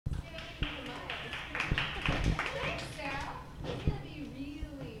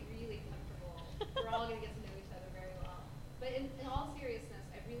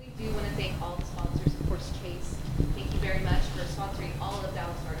sponsoring all of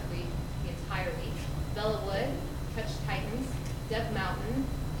Dallas Startup Week, the entire week. Bella Wood, Touch Titans, Dev Mountain,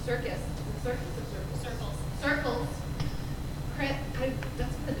 Circus. Is it Circus or Circles? Circles. Circles.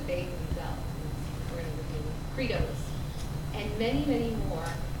 That's going to debate in Dallas. We're going to review Credos. And many, many more,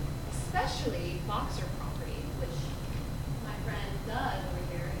 especially Boxer property, which my friend Doug over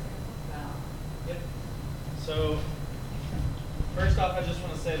here is going to talk about. Yep. So, first off, I just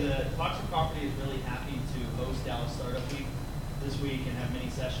want to say that Boxer Property is really happy to host Dallas Startup Week this week and have many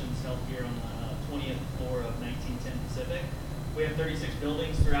sessions held here on the 20th floor of 1910 Pacific. We have 36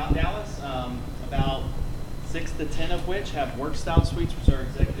 buildings throughout Dallas, about 6 to 10 of which have work style suites, which are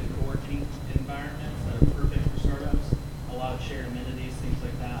executive co-working environments that are perfect for startups. A lot of shared amenities, things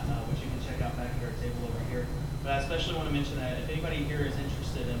like that, which you can check out back at our table over here. But I especially want to mention that if anybody here is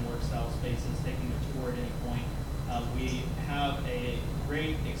interested in work style spaces, taking a tour at any point, we have a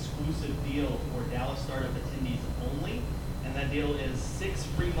great exclusive deal for Dallas startup attendees only, and that deal is 6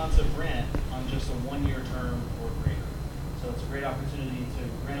 free months of rent on just a 1-year term or greater. So it's a great opportunity to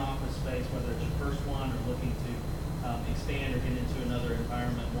rent office space, whether it's your first one or looking to expand or get into another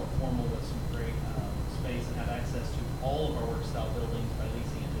environment more formal with some great space and have access to all of our work style buildings by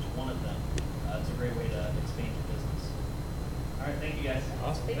leasing in just one of them. It's a great way to expand your business. All right, thank you guys.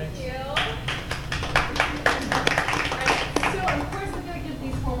 Awesome. Thank you. All right, so of course I'm going to give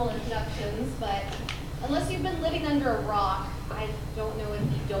these formal introductions, but unless you've been living under a rock, I don't know if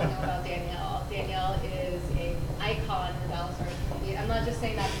you don't know about Danielle. Danielle is an icon in the Dallas startup community. I'm not just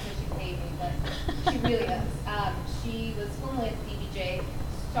saying that because she paid me, but she really is. She was formerly at the DBJ,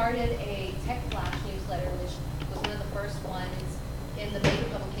 started a tech flash newsletter, which was one of the first ones in the major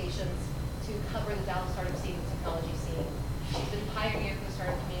publications to cover the Dallas startup scene and technology scene. She's been pioneering the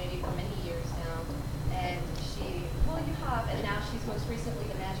startup community for many years now, and and now she's most recently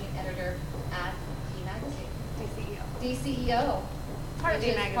the managing editor at D Magazine. DCEO. Part of D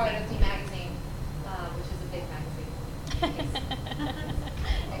Magazine. Part of D Magazine, which is a big magazine.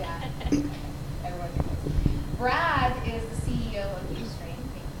 Yeah. Everyone knows. Brad is the CEO of Ustream.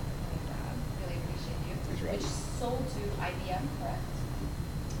 Thank you for coming, Brad. Really appreciate you. Which sold to IBM, correct?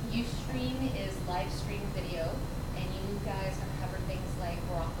 Ustream is live stream video, and you guys have covered things like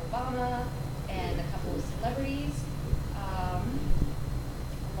Barack Obama and a couple of celebrities,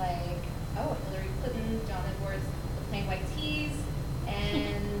 like Hillary Clinton, John Edwards, the Plain White Tees,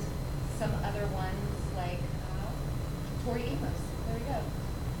 and some other ones like Tori Amos. There we go.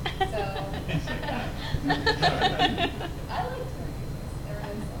 So I like Tori Amos.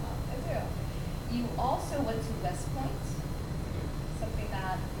 Everyone's I do. You also went to West Point, something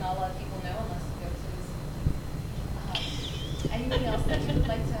that not a lot of people know unless you go to. Anything else that you would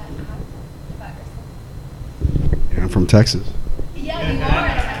like to add about yourself? Yeah, I'm from Texas. Yeah, you are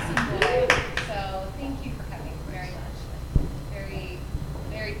a Texas boy. So thank you for coming very much. Very,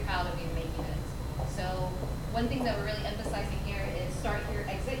 very proud of you making it. So one thing that we're really emphasizing here is start here,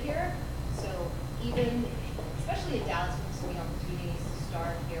 exit here. So even, especially in Dallas, we have so many opportunities to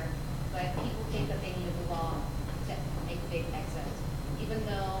start here, but people think that they need a law to make a big exit. Even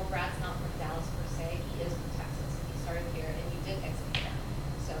though Brad's not from Dallas per se, he is from Texas. He started here and he did exit here.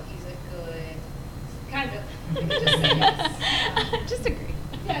 So he's a good, kind of, just say yes. Just agree.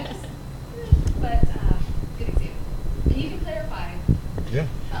 Yeah, but good example. And you can clarify. Yeah.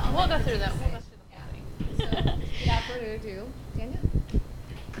 We'll go through them. So without further ado, Danielle.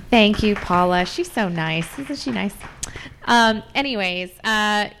 Thank you, Paula. She's so nice. Isn't she nice?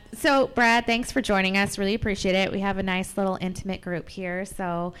 So Brad, thanks for joining us. Really appreciate it. We have a nice little intimate group here,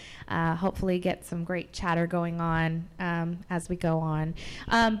 so hopefully get some great chatter going on as we go on.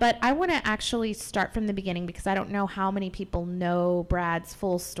 But I want to actually start from the beginning because I don't know how many people know Brad's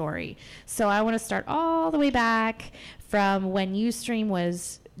full story. So I want to start all the way back from when Ustream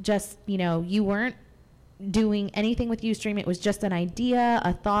was just, you weren't doing anything with Ustream. It was just an idea,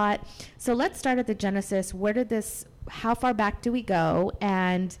 a thought. So let's start at the genesis. How far back do we go,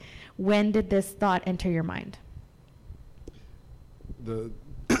 and when did this thought enter your mind? The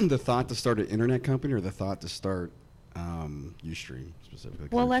thought to start an internet company, or the thought to start Ustream specifically?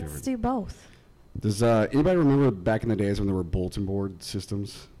 Well, let's do both. Does anybody remember back in the days when there were bulletin board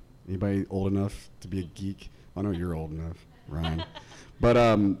systems? Anybody old enough to be a geek? I know you're old enough, Ryan. But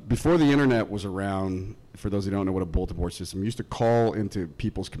before the internet was around, for those who don't know what a bulletin board system, you used to call into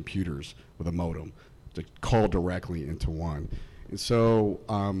people's computers with a modem to call directly into one. And so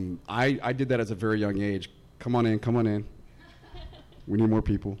I did that at a very young age. Come on in. We need more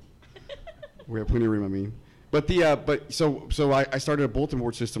people. We have plenty of room, I mean. So I started a bulletin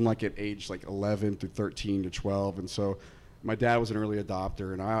board system like at age 11 to 13 to 12. And so my dad was an early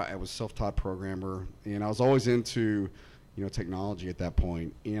adopter, and I was a self-taught programmer, and I was always into technology at that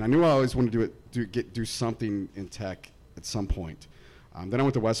point. And I knew I always wanted to do something in tech at some point. Then I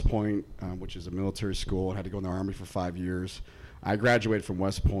went to West Point, which is a military school, and had to go in the Army for 5 years. I graduated from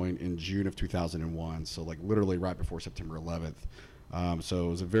West Point in June of 2001, so like literally right before September 11th. So it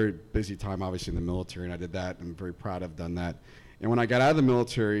was a very busy time, obviously, in the military, and I did that. I'm very proud to have done that. And when I got out of the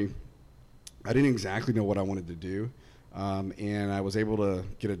military, I didn't exactly know what I wanted to do. And I was able to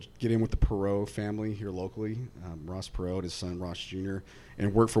get in with the Perot family here locally, Ross Perot and his son Ross Jr.,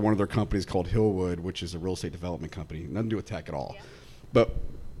 and work for one of their companies called Hillwood, which is a real estate development company. Nothing to do with tech at all. Yeah. But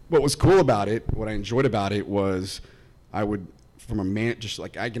what was cool about it, what I enjoyed about it was I would, from a man, just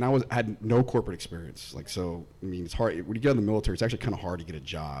like I had no corporate experience. Like, so, I mean, it's hard. When you get in the military, it's actually kind of hard to get a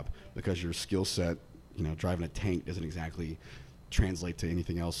job because your skill set, driving a tank doesn't exactly translate to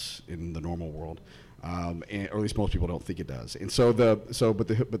anything else in the normal world. Or at least most people don't think it does. And but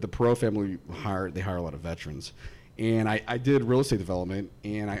the Perot family hire a lot of veterans, and I did real estate development.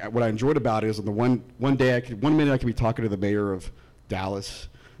 And what I enjoyed about it is on the one minute I could be talking to the mayor of Dallas,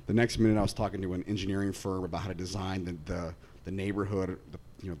 the next minute I was talking to an engineering firm about how to design the neighborhood,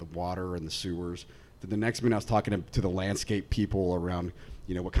 the water and the sewers. Then the next minute I was talking to the landscape people around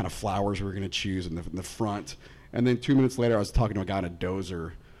what kind of flowers we were going to choose in the front. And then 2 minutes later I was talking to a guy on a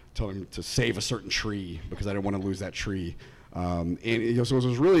dozer, telling him to save a certain tree because I didn't want to lose that tree. So it was a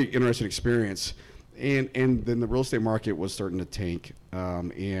really interesting experience. And then the real estate market was starting to tank.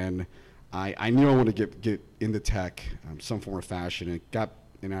 And I knew I wanted to get into tech, some form or fashion.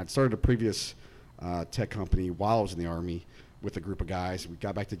 And I'd started a previous tech company while I was in the Army with a group of guys. We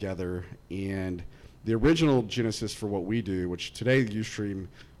got back together, and the original genesis for what we do, which today Ustream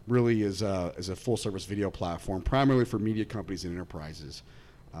really is a full-service video platform, primarily for media companies and enterprises.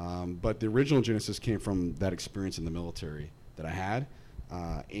 But the original genesis came from that experience in the military that I had,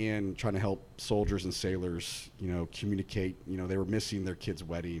 and trying to help soldiers and sailors, communicate. They were missing their kid's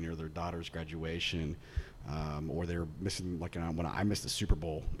wedding or their daughter's graduation, or they were missing, when I missed the Super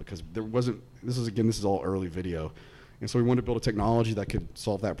Bowl because there wasn't. This is all early video, and so we wanted to build a technology that could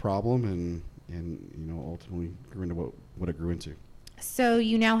solve that problem, and ultimately grew into what it grew into. So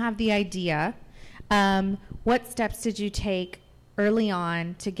you now have the idea. What steps did you take early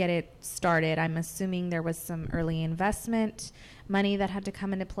on to get it started? I'm assuming there was some early investment money that had to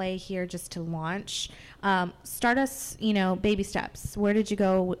come into play here just to launch. Start us, baby steps. Where did you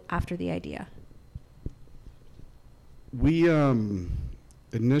go after the idea? We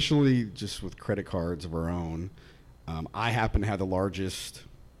initially just with credit cards of our own. I happened to have the largest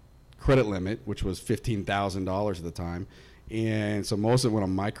credit limit, which was $15,000 at the time, and so most of it went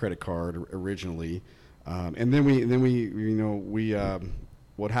on my credit card originally. And then we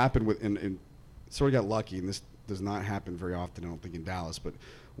what happened and sort of got lucky, and this does not happen very often, I don't think, in Dallas, but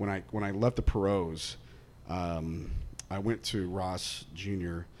when I left the Perots, I went to Ross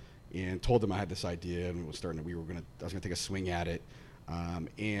Jr. and told him I had this idea, and I was gonna take a swing at it,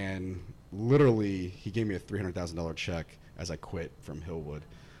 and literally he gave me a $300,000 check as I quit from Hillwood,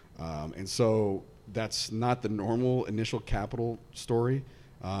 and so that's not the normal initial capital story.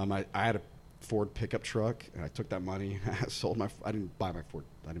 I had a Ford pickup truck, and I took that money. I didn't buy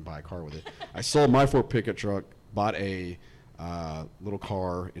a car with it. I sold my Ford pickup truck, bought a little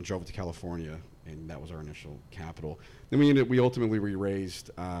car, and drove it to California, and that was our initial capital. Then we ultimately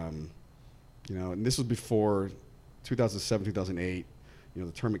raised, and this was before 2007, 2008.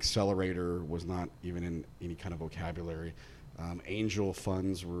 The term accelerator was not even in any kind of vocabulary. Angel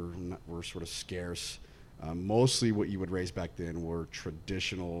funds were sort of scarce. Mostly what you would raise back then were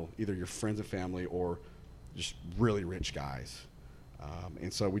traditional, either your friends and family or just really rich guys.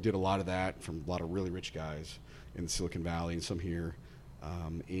 And so we did a lot of that from a lot of really rich guys in the Silicon Valley and some here.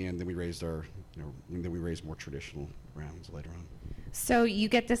 And then we raised more traditional rounds later on. So you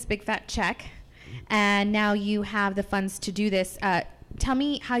get this big fat check, and now you have the funds to do this. Tell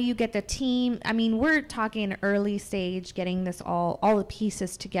me how you get the team. I mean, we're talking early stage, getting this all the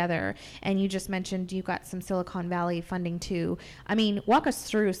pieces together. And you just mentioned you got some Silicon Valley funding too. I mean, walk us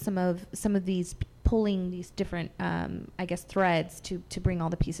through some of these, pulling these different, threads to bring all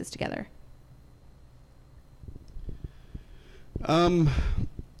the pieces together. And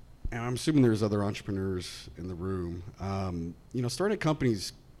I'm assuming there's other entrepreneurs in the room. Starting a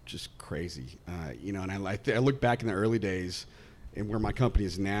company's just crazy. And I look back in the early days. And where my company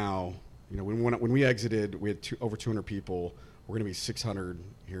is now, when we exited, we had over 200 people. We're going to be 600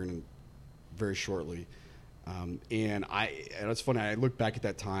 here very shortly. And it's funny. I look back at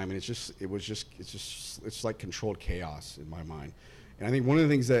that time, and it's like controlled chaos in my mind. And I think one of the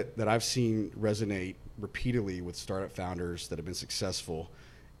things that I've seen resonate repeatedly with startup founders that have been successful,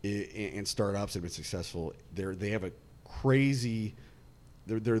 and startups that have been successful, they have a crazy.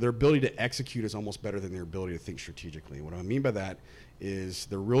 Their ability to execute is almost better than their ability to think strategically. What I mean by that is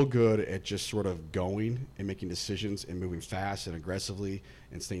they're real good at just sort of going and making decisions and moving fast and aggressively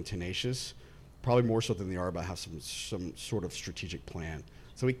and staying tenacious, probably more so than they are about have some sort of strategic plan.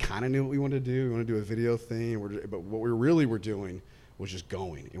 So we kind of knew what we wanted to do. We wanted to do a video thing, but what we really were doing was just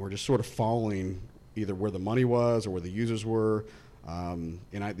going, and we're just sort of following either where the money was or where the users were.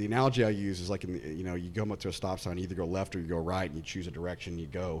 The analogy I use is like you go up to a stop sign, you either go left or you go right, and you choose a direction, you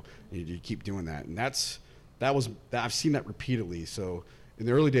go, and you keep doing that. And I've seen that repeatedly. So in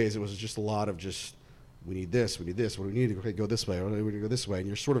the early days, it was just a lot of just, we need this, what do we need? Okay, go this way, we need to go this way. And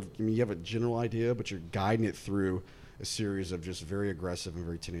you're sort of, you have a general idea, but you're guiding it through a series of just very aggressive and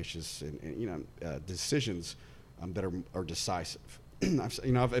very tenacious and decisions that are decisive.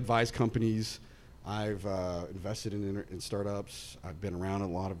 I've advised companies. I've invested in startups. I've been around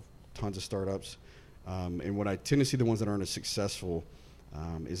tons of startups, and what I tend to see the ones that aren't as successful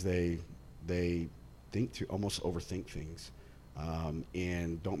is they almost overthink things,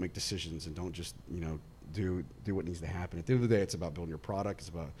 and don't make decisions and don't just do what needs to happen. At the end of the day, it's about building your product. It's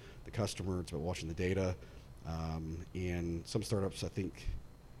about the customer. It's about watching the data. And some startups, I think,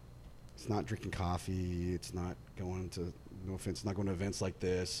 it's not drinking coffee. It's not going to, no offense, not going to events like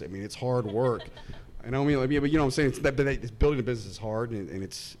this. I mean, it's hard work. But you know what I'm saying? It's building a business is hard, and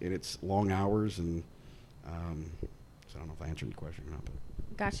it's long hours, and so I don't know if I answered your question or not. But.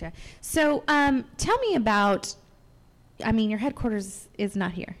 Gotcha. So tell me about, your headquarters is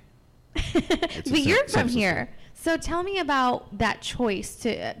not here, but you're from here. So tell me about that choice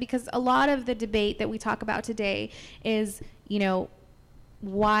because a lot of the debate that we talk about today is,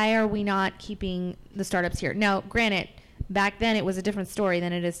 why are we not keeping the startups here? Now, granted, back then it was a different story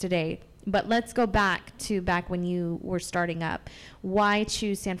than it is today. But let's go back when you were starting up. Why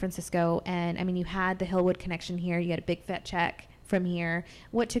choose San Francisco? And you had the Hillwood connection here. You had a big fat check from here.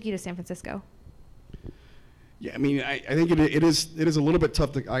 What took you to San Francisco? Yeah, I think it is a little bit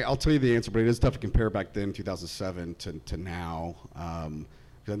tough I'll tell you the answer, but it is tough to compare back then, 2007 to now.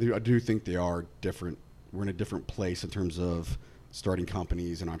 I do think they are different. We're in a different place in terms of starting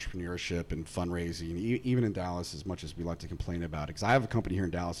companies and entrepreneurship and fundraising, even in Dallas, as much as we like to complain about it. Because I have a company here in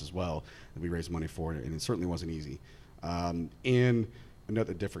Dallas as well that we raised money for, and it certainly wasn't easy. And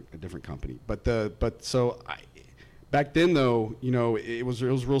another different company. Back then though, it was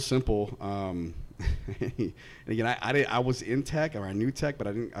real simple. And again, I was in tech, or I knew tech, but I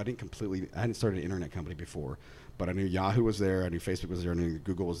hadn't started an internet company before. But I knew Yahoo was there, I knew Facebook was there, I knew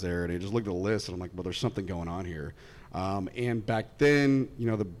Google was there, and I just looked at the list, and I'm like, well, there's something going on here. And back then,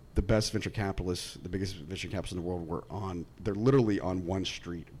 the best venture capitalists, the biggest venture capitalists in the world they're literally on one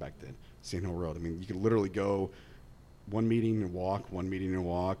street back then, Sand Hill Road. You could literally go one meeting and walk, one meeting and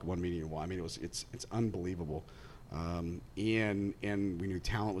walk, one meeting and walk. It's unbelievable. And we knew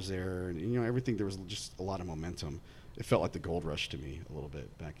talent was there, and everything. There was just a lot of momentum. It felt like the gold rush to me a little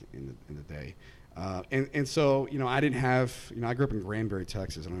bit back in the day. And so I didn't have I grew up in Granbury,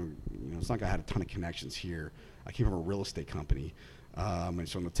 Texas, and it's not like I had a ton of connections here. I came from a real estate company, and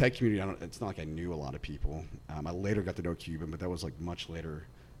so in the tech community, it's not like I knew a lot of people. I later got to know Cuban, but that was like much later,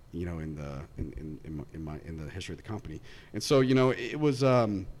 in the history of the company. And so it was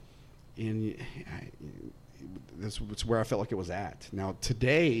that's where I felt like it was at. Now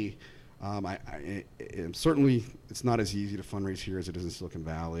today, certainly it's not as easy to fundraise here as it is in Silicon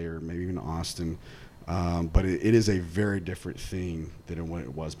Valley or maybe even Austin, but it is a very different thing than what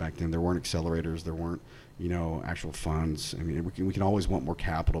it was back then. There weren't accelerators, there weren't actual funds. We can always want more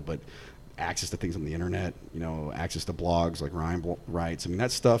capital, but access to things on the internet, access to blogs like Ryan writes,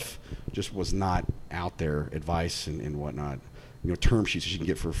 that stuff just was not out there. Advice and whatnot. Term sheets that you can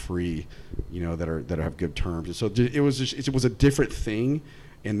get for free, that have good terms. And so it was a different thing,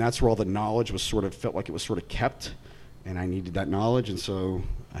 and that's where all the knowledge was felt like it was kept, and I needed that knowledge, and so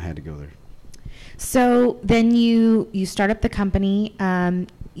I had to go there. So then you start up the company,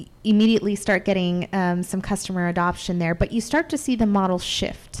 immediately start getting some customer adoption there, but you start to see the model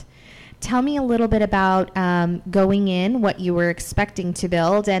shift. Tell me a little bit about going in, what you were expecting to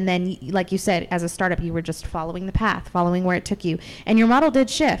build, and then, like you said, as a startup, you were just following the path, following where it took you, and your model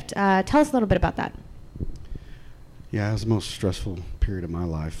did shift. Tell us a little bit about that. Yeah, it was the most stressful period of my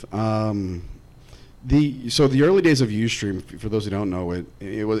life. The early days of Ustream, for those who don't know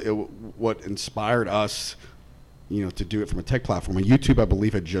it was what inspired us, to do it from a tech platform. And YouTube, I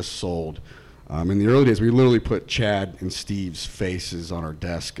believe, had just sold. In the early days, we literally put Chad and Steve's faces on our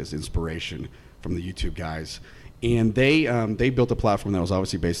desk as inspiration from the YouTube guys. And they built a platform that was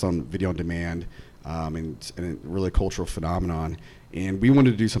obviously based on video on demand, and really a cultural phenomenon. And we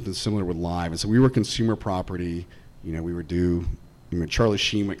wanted to do something similar with live. And so we were consumer property We would do. Charlie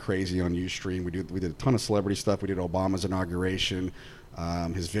Sheen went crazy on Ustream. We did a ton of celebrity stuff. We did Obama's inauguration.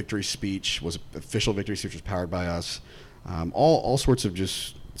 His victory speech was official victory speech was powered by us. All sorts of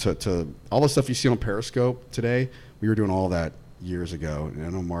just to all the stuff you see on Periscope today. We were doing all that years ago, and I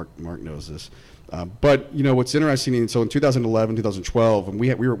know Mark knows this. But what's interesting, so in 2011, 2012, and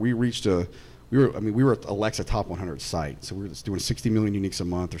we were Alexa top 100 site, so we were just doing 60 million uniques a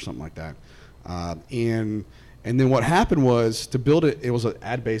month or something like that. And then what happened was to build it. It was an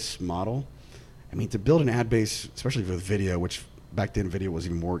ad-based model. To build an ad-based, especially for video, which back then video was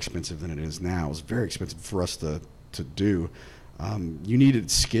even more expensive than it is now. It was very expensive for us to do. You needed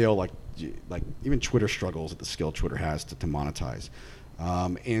scale, like even Twitter struggles at the scale Twitter has to monetize.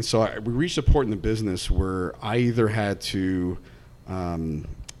 And so we reached a point in the business where I either had to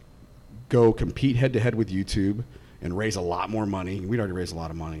go compete head to head with YouTube and raise a lot more money. We'd already raised a lot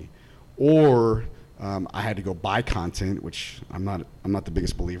of money, or I had to go buy content, which I'm not the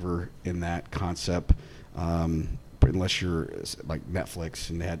biggest believer in that concept, unless you're like Netflix,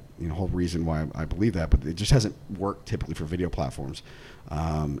 and they had whole reason why I believe that, but it just hasn't worked typically for video platforms.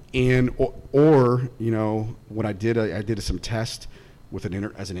 Or what I did some test with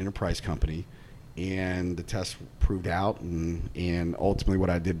as an enterprise company, and the test proved out, and ultimately what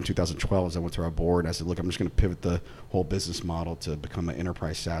I did in 2012 is I went to our board and I said, look, I'm just going to pivot the whole business model to become an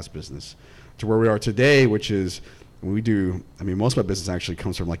enterprise SaaS business to where we are today, which is most of my business actually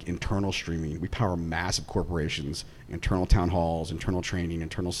comes from like internal streaming. We power massive corporations, internal town halls, internal training,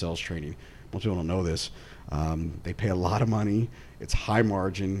 internal sales training. Most people don't know this. They pay a lot of money. It's high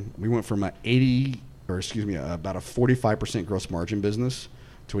margin. We went from about a 45% gross margin business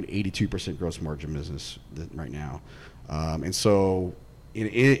to an 82% gross margin business right now. And so in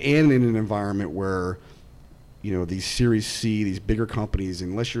an environment where these Series C, these bigger companies,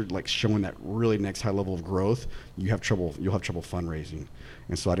 unless you're like showing that really next high level of growth, you'll have trouble fundraising.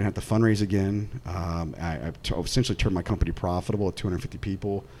 And so I didn't have to fundraise again. I essentially turned my company profitable at 250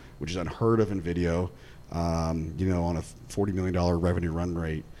 people, which is unheard of in video, on a $40 million revenue run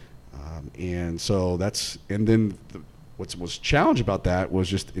rate. And so what was challenged about that was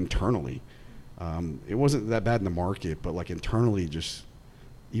just internally. It wasn't that bad in the market, but like internally, just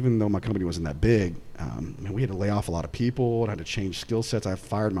even though my company wasn't that big, we had to lay off a lot of people and had to change skill sets. I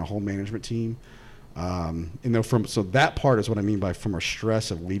fired my whole management team. So that part is what I mean by from our stress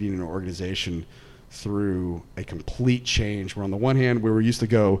of leading an organization through a complete change. Where on the one hand, we were used to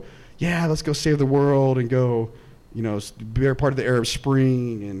go, yeah, let's go save the world and go, be a part of the Arab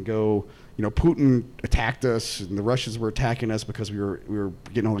Spring and go. Putin attacked us, and the Russians were attacking us because we were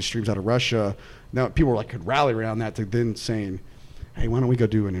getting all these streams out of Russia. Now people were could rally around that to then saying, hey, why don't we go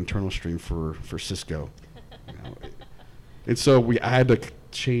do an internal stream for Cisco? And so I had to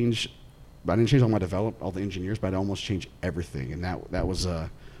change. I didn't change all the engineers, but I almost changed everything, and that was I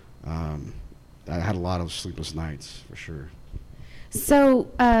had a lot of sleepless nights for sure. So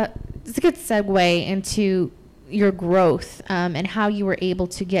it's a good segue into your growth and how you were able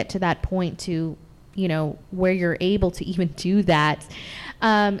to get to that point to, where you're able to even do that.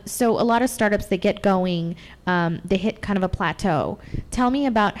 So a lot of startups, they get going, they hit kind of a plateau. Tell me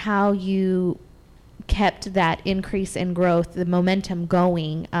about how you kept that increase in growth, the momentum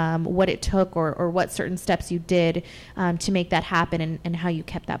going, what it took or what certain steps you did to make that happen, and how you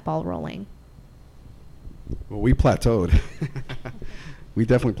kept that ball rolling. Well, we plateaued. We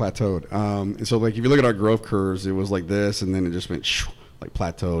definitely plateaued. And so if you look at our growth curves, it was like this, and then it just went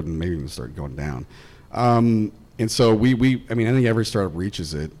plateaued and maybe even started going down. And so I think every startup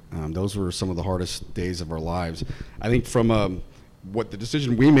reaches it. Those were some of the hardest days of our lives. I think from what the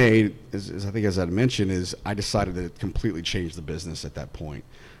decision we made is I think, as I mentioned, is I decided to completely change the business at that point.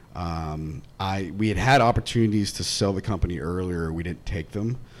 We had opportunities to sell the company earlier. We didn't take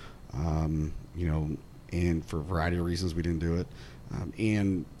them, and for a variety of reasons, we didn't do it.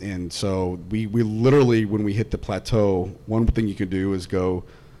 And so we literally, when we hit the plateau, one thing you can do is go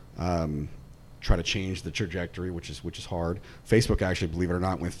try to change the trajectory, which is hard. Facebook actually, believe it or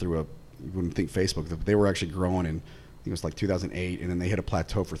not, went through you wouldn't think Facebook, they were actually growing in, I think it was like 2008, and then they hit a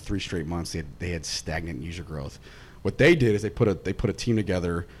plateau for 3 straight months. They had stagnant user growth. What they did is they put a team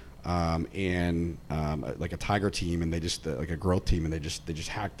together, like a tiger team, and they just like a growth team, and they just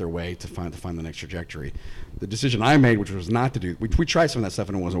hacked their way to find the next trajectory. The decision I made, which was not to do, we tried some of that stuff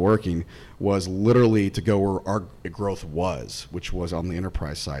and it wasn't working, was literally to go where our growth was, which was on the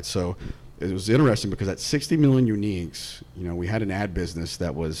enterprise side. So it was interesting because at 60 million uniques, we had an ad business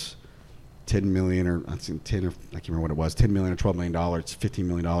that was 10 million or I can't remember what it was, 10 million or $12 million, $15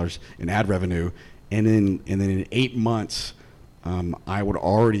 million in ad revenue, and then in 8 months, I would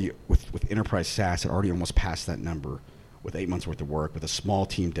already, with enterprise SaaS, I'd already almost passed that number with 8 months worth of work with a small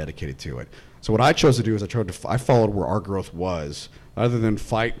team dedicated to it. So what I chose to do is I followed where our growth was, rather than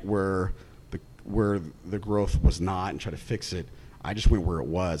fight where the growth was not and try to fix it. I just went where it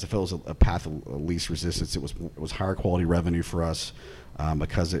was. I felt it was a path of least resistance. It was higher quality revenue for us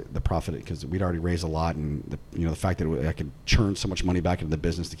because we'd already raised a lot, and the fact that I could churn so much money back into the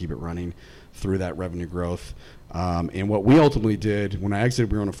business to keep it running through that revenue growth. And what we ultimately did when I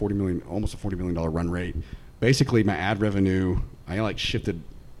exited, we were on almost a $40 million run rate. Basically, my ad revenue, I shifted.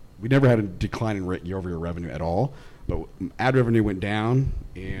 We never had a decline in year-over-year revenue at all, but ad revenue went down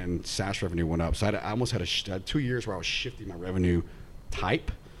and SaaS revenue went up. So I almost had 2 years where I was shifting my revenue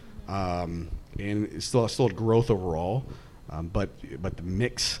type, and it's still had growth overall, but the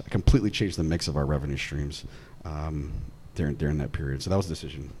mix, I completely changed the mix of our revenue streams during that period. So that was a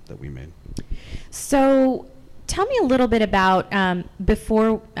decision that we made. So tell me a little bit about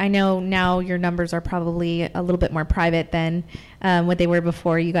before. I know now your numbers are probably a little bit more private than what they were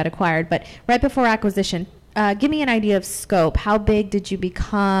before you got acquired, but right before acquisition, give me an idea of scope. How big did you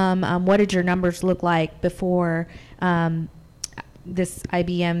become? What did your numbers look like before this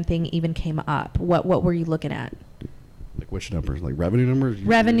IBM thing even came up? What were you looking at? Like which numbers? Like revenue numbers?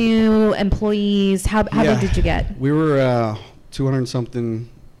 Revenue, employees. How big did you get? We were 200 something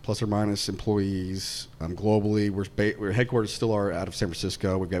plus or minus employees globally. We're headquarters still are out of San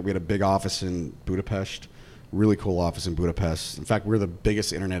Francisco. We had a big office in Budapest, really cool office in Budapest. In fact, we're the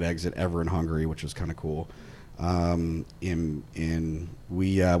biggest internet exit ever in Hungary, which was kind of cool. We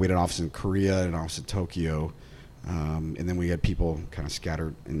had an office in Korea and an office in Tokyo, and then we had people kind of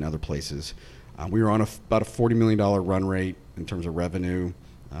scattered in other places. We were on about a $40 million run rate in terms of revenue,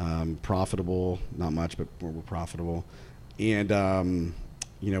 profitable, not much, but we're profitable. And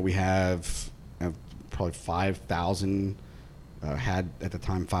we have probably 5,000, had at the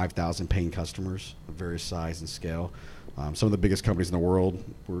time 5,000 paying customers of various size and scale. Some of the biggest companies in the world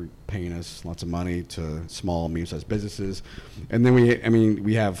were paying us lots of money to small, medium-sized businesses. And then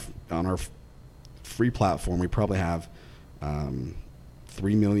we have on our free platform, we probably have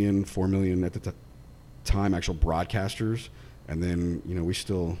 3 million, 4 million at the time actual broadcasters. And then, we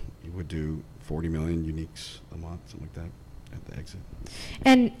would do 40 million uniques a month, something like that. At the exit.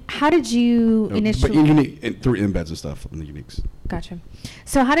 And how did you initially... But through embeds and stuff on the uniques. Gotcha.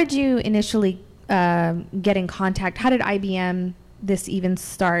 So how did you initially get in contact? How did IBM this even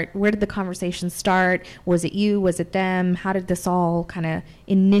start? Where did the conversation start? Was it you? Was it them? How did this all kind of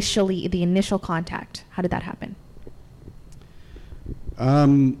the initial contact, how did that happen?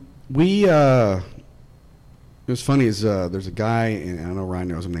 What's funny is there's a guy, and I don't know Ryan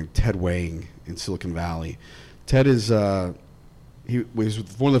knows him, named Ted Wang in Silicon Valley. Ted is he was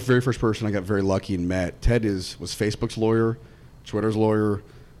one of the very first person I got very lucky and met. Ted was Facebook's lawyer, Twitter's lawyer,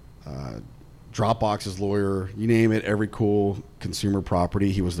 Dropbox's lawyer, you name it, every cool consumer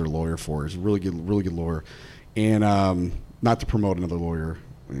property he was their lawyer for. He's a really good lawyer. And not to promote another lawyer,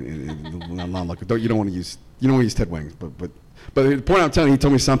 you don't want to use Ted Wang, but the point I'm telling you, he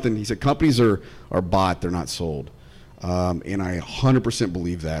told me something. He said companies are bought, they're not sold, and I 100%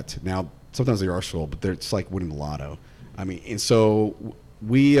 believe that. Now sometimes they are sold, but it's like winning the lotto. And so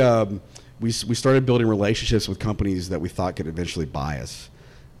we started building relationships with companies that we thought could eventually buy us,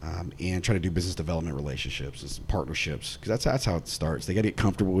 and try to do business development relationships and partnerships, because that's how it starts. They got to get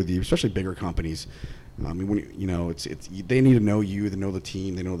comfortable with you, especially bigger companies. They need to know you, they know the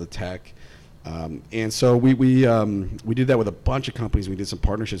team, they know the tech. And so we did that with a bunch of companies. We did some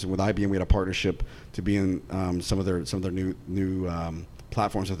partnerships, and with IBM we had a partnership to be in some of their new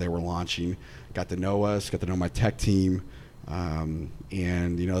platforms that they were launching. Got to know us, got to know my tech team, and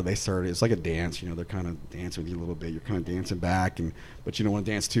they started. It's like a dance. They're kind of dancing with you a little bit. You're kind of dancing back, but you don't want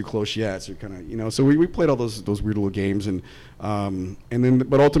to dance too close yet. So you're kind of So we played all those weird little games,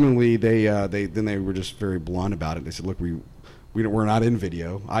 but ultimately they were just very blunt about it. They said, look, we're not in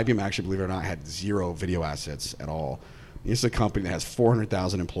video. IBM actually, believe it or not, had 0 video assets at all. It's a company that has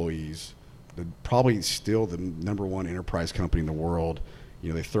 400,000 employees. They're probably still the #1 enterprise company in the world.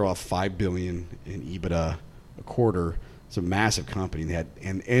 They throw off $5 billion in EBITDA a quarter. It's a massive company. They had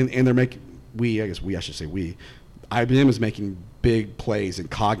and they're making IBM is making big plays in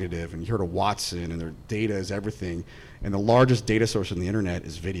cognitive, and you heard of Watson, and their data is everything. And the largest data source on the internet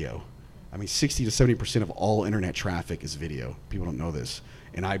is video. 60 to 70% of all internet traffic is video. People don't know this,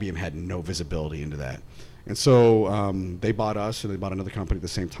 and IBM had no visibility into that. And so they bought us, and they bought another company at the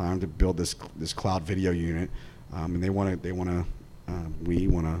same time to build this cloud video unit. And we want to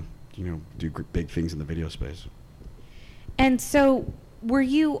do big things in the video space. And so were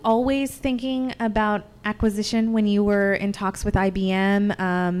you always thinking about acquisition when you were in talks with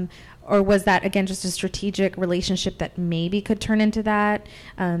IBM? Or was that, again, just a strategic relationship that maybe could turn into that?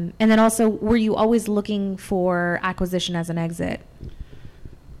 And then also, were you always looking for acquisition as an exit?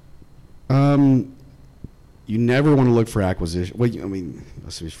 You never want to look for acquisition. Well,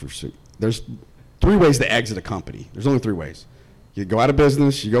 let's see. There's 3 ways to exit a company. There's only 3 ways. You go out of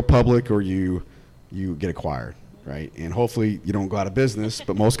business, you go public, or you get acquired, right? And hopefully you don't go out of business,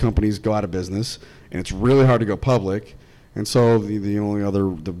 but most companies go out of business, and it's really hard to go public. And so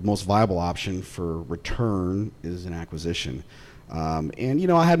the most viable option for return is an acquisition.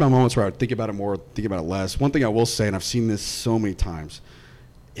 And I had my moments where I would think about it more, think about it less. One thing I will say, and I've seen this so many times,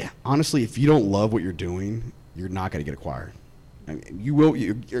 honestly, if you don't love what you're doing, you're not going to get acquired. I mean, you will.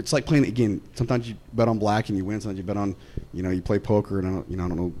 It's like playing again. Sometimes you bet on black and you win. Sometimes you bet on, you play poker and I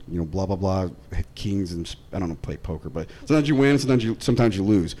don't know, blah blah blah, kings and I don't know play poker, but sometimes you win, sometimes you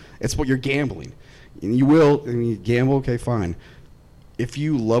lose. It's what you're gambling, and you will. I mean, you gamble, okay, fine. If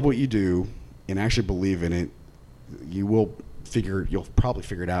you love what you do and actually believe in it, you'll probably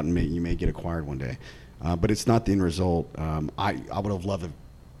figure it out and you may get acquired one day. But it's not the end result. I would have loved to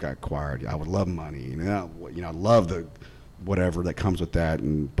got acquired. I would love money, I love the whatever that comes with that.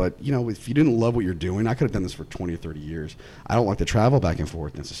 But if you didn't love what you're doing, I could have done this for 20 or 30 years. I don't like to travel back and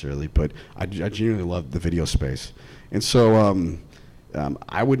forth necessarily, but I genuinely love the video space. And so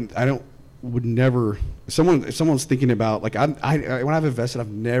would never. If someone's thinking about when I've invested, I've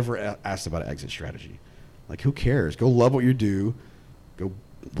never asked about an exit strategy. Like, who cares? Go love what you do. Go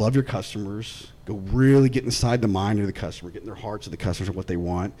love your customers. Go really get inside the mind of the customer, get in their hearts of the customers and what they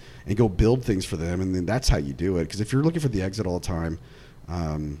want, and go build things for them. And then that's how you do it. Because if you're looking for the exit all the time,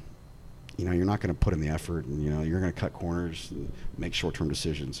 you're not going to put in the effort, and you're going to cut corners and make short-term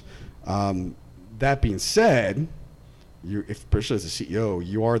decisions. That being said, especially as a CEO,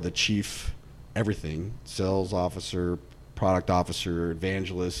 you are the chief everything: sales officer, product officer,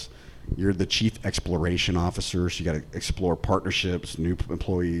 evangelist. You're the chief exploration officer, so you got to explore partnerships, new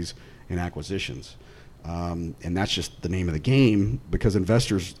employees, and acquisitions. And that's just the name of the game, because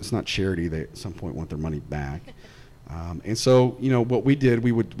investors, it's not charity. They at some point want their money back. And so, what we did,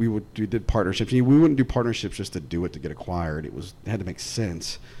 we did partnerships. We wouldn't do partnerships just to do it to get acquired. It had to make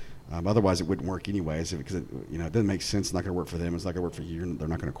sense. Otherwise, it wouldn't work anyways, because it doesn't make sense. It's not going to work for them. It's not going to work for you. And they're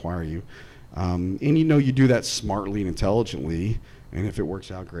not going to acquire you. And you do that smartly and intelligently. And if it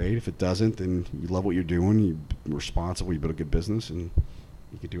works out, great. If it doesn't, then you love what you're doing. You're responsible. You build a good business, and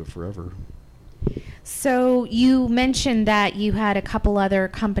you can do it forever. So you mentioned that you had a couple other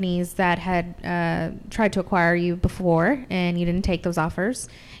companies that had tried to acquire you before, and you didn't take those offers.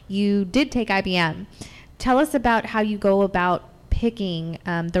 You did take IBM. Tell us about how you go about picking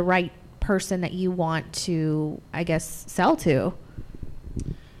the right person that you want to, I guess, sell to.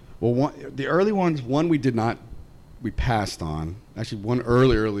 Well, the early ones, we passed on. Actually, one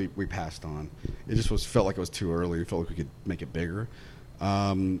early we passed on. It just felt like it was too early. We felt like we could make it bigger.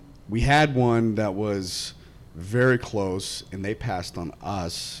 We had one that was very close, and they passed on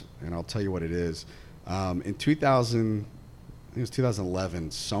us, and I'll tell you what it is. In 2011,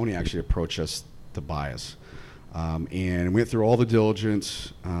 Sony actually approached us to buy us, and went through all the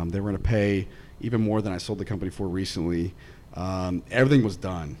diligence. They were going to pay even more than I sold the company for recently. Everything was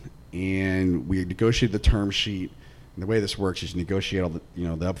done, and we negotiated the term sheet. And the way this works is you negotiate all the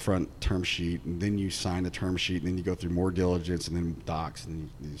upfront term sheet, and then you sign the term sheet, and then you go through more diligence, and then docs, and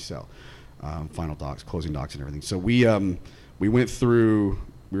then you sell, final docs, closing docs, and everything. So we went through.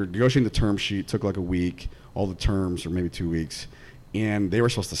 We were negotiating the term sheet. Took like a week, all the terms, or maybe 2 weeks, and they were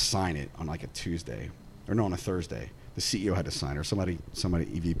supposed to sign it on like a Tuesday, on a Thursday. The CEO had to sign it, or somebody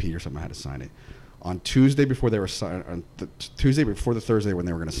EVP or something had to sign it. On Tuesday before they were Tuesday before the Thursday when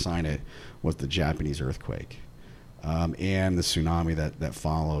they were going to sign it was the Japanese earthquake. And the tsunami that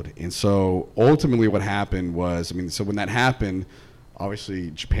followed. And so ultimately what happened was, so when that happened, obviously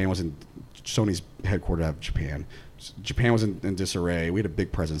Sony's headquartered out of Japan. Japan was in disarray. We had a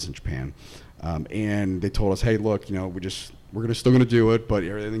big presence in Japan. And they told us, hey, look, we're still going to do it, but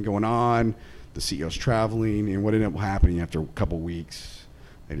everything going on, the CEO's traveling, and what ended up happening after a couple weeks,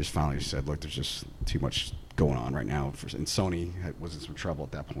 they just finally said, look, there's just too much going on right now. And Sony was in some trouble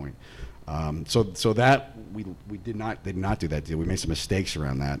at that point. So that we did not do that deal. We made some mistakes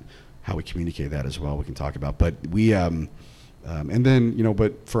around that, how we communicate that as well. We can talk about, but we and then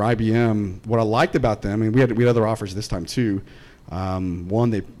but for IBM, what I liked about them, we had other offers this time too. One,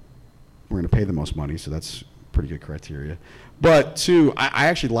 they were going to pay the most money, so that's pretty good criteria. But two, I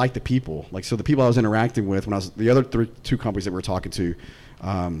actually liked the people. So the people I was interacting with when I was the other two companies that we were talking to,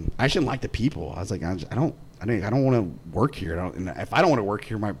 I actually liked the people. I was like, I I don't want to work here. And if I don't want to work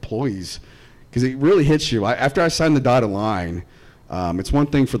here, my employees, because it really hits you. After I signed the dotted line, it's one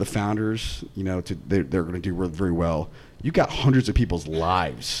thing for the founders, they're going to do very well. You got hundreds of people's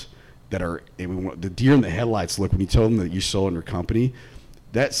lives that are, the deer in the headlights look when you tell them that you sold in your company.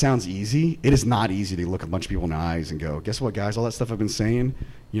 That sounds easy. It is not easy to look a bunch of people in the eyes and go, guess what, guys? All that stuff I've been saying,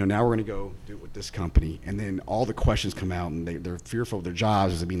 now we're going to go do it with this company. And then all the questions come out, and they're fearful of their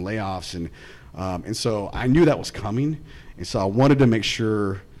jobs. There's been layoffs, and so I knew that was coming, and so I wanted to make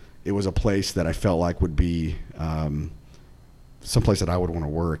sure it was a place that I felt like would be someplace that I would want to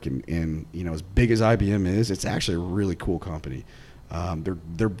work. And as big as IBM is, it's actually a really cool company.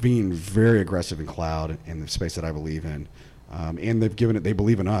 They're being very aggressive in cloud in the space that I believe in. And they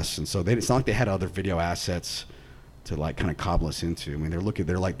believe in us. And so it's not like they had other video assets to like kind of cobble us into. I mean,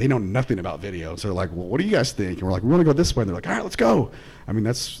 they know nothing about video. So they're like, well, what do you guys think? And we're like, we want to go this way. And they're like, all right, let's go. I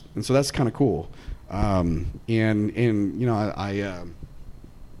mean, so that's kind of cool. And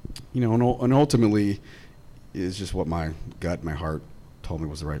ultimately is just what my gut, my heart told me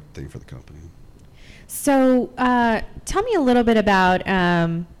was the right thing for the company. So tell me a little bit about,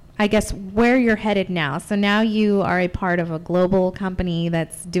 I guess, where you're headed now. So now you are a part of a global company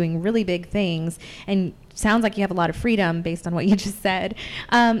that's doing really big things, and sounds like you have a lot of freedom based on what you just said.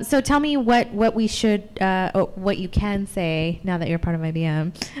 So tell me what we should, what you can say now that you're part of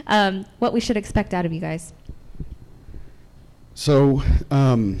IBM, what we should expect out of you guys. So,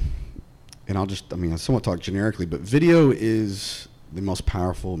 and I somewhat talk generically, but video is the most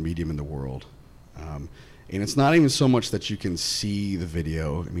powerful medium in the world. And it's not even so much that you can see the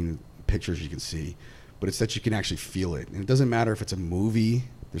video, pictures you can see, but it's that you can actually feel it. And it doesn't matter if it's a movie,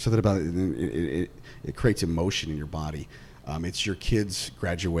 there's something about it, it creates emotion in your body. It's your kid's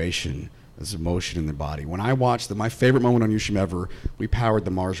graduation, there's emotion in their body. When I watched my favorite moment on YouTube ever, we powered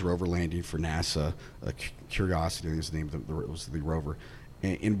the Mars rover landing for NASA, Curiosity, I think was the name was the rover.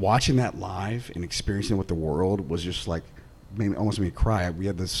 And watching that live and experiencing it with the world was just like, almost made me cry. We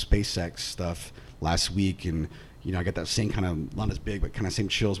had the SpaceX stuff last week, and I got that same kind of, not as big, but kind of same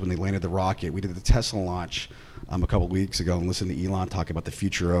chills when they landed the rocket. We did the Tesla launch a couple of weeks ago and listened to Elon talk about the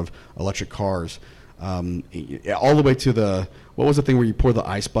future of electric cars. All the way to what was the thing where you pour the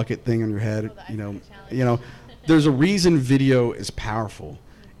ice bucket thing on your head? There's a reason video is powerful.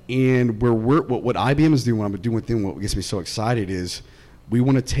 And what IBM is doing, what I'm doing with them, what gets me so excited is we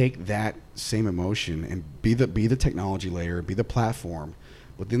want to take that same emotion and be the technology layer, be the platform.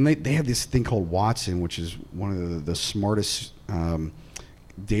 But then they have this thing called Watson, which is one of the smartest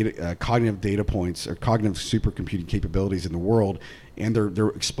cognitive data points or cognitive supercomputing capabilities in the world, and they're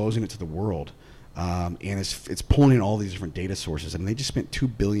exposing it to the world. And it's pulling in all these different data sources. And they just spent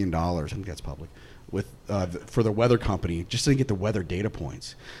 $2 billion, I think that's public, for the weather company just to get the weather data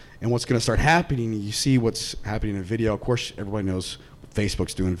points. And what's going to start happening, you see what's happening in video. Of course, everybody knows what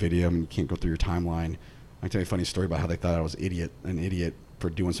Facebook's doing video. You can't go through your timeline. I can tell you a funny story about how they thought I was an idiot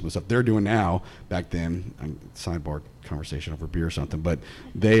for doing some of the stuff they're doing now. Back then, sidebar conversation over beer or something. But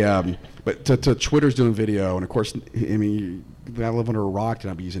they, to Twitter's doing video, and of course, I live under a rock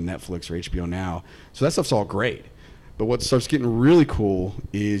and I'll be using Netflix or HBO now. So that stuff's all great. But what starts getting really cool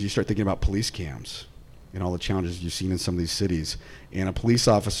is you start thinking about police cams and all the challenges you've seen in some of these cities. And a police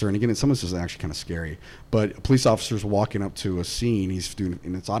officer, and again, some of this is actually kind of scary, but a police officer's walking up to a scene,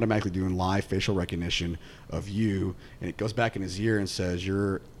 and it's automatically doing live facial recognition of you, and it goes back in his ear and says,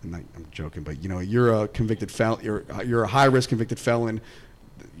 I'm joking, but you're a convicted felon, you're a high-risk convicted felon,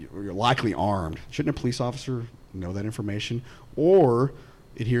 you're likely armed. Shouldn't a police officer know that information? Or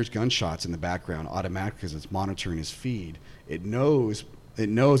it hears gunshots in the background automatically because it's monitoring his feed. It knows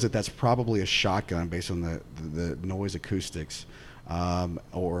that that's probably a shotgun based on the noise acoustics,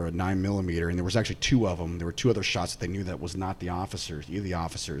 or a 9mm, and there was actually two of them. There were two other shots that they knew that was not the officers. Either the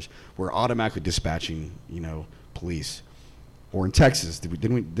officers were automatically dispatching, police. Or in Texas,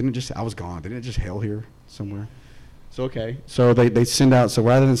 I was gone. Didn't it just hail here somewhere? So okay, so they send out. So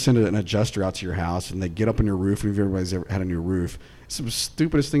rather than send an adjuster out to your house and they get up on your roof, and if everybody's ever had a new roof, it's the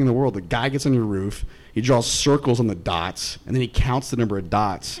stupidest thing in the world. The guy gets on your roof, he draws circles on the dots, and then he counts the number of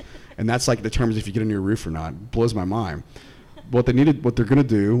dots, and that's like determines if you get on your roof or not. It blows my mind. What they're going to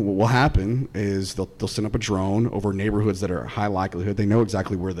do, what will happen is they'll send up a drone over neighborhoods that are high likelihood. They know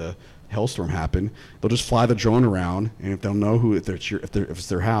exactly where the hailstorm happened. They'll just fly the drone around, and if they'll know if it's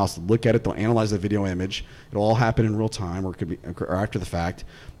their house, look at it. They'll analyze the video image. It'll all happen in real time, or it could be or after the fact.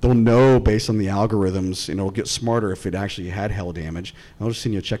 They'll know based on the algorithms, and it'll get smarter if it actually had hail damage. And they'll just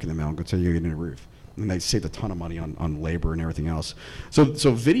send you a check in the mail and go tell you you're getting a roof. And they saved a ton of money on labor and everything else. So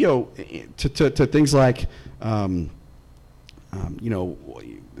video to things like.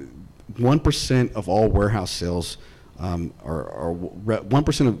 1% of all warehouse sales are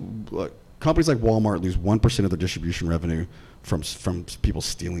 1% of companies like Walmart lose 1% of their distribution revenue from people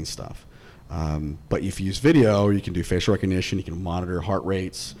stealing stuff. But if you use video, you can do facial recognition, you can monitor heart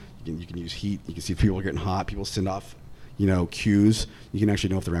rates, you can use heat, you can see if people are getting hot, people send off, cues. You can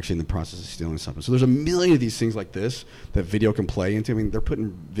actually know if they're actually in the process of stealing something. So there's a million of these things like this that video can play into. I mean, they're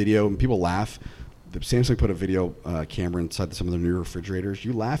putting video, and people laugh. The Samsung put a video camera inside some of their new refrigerators.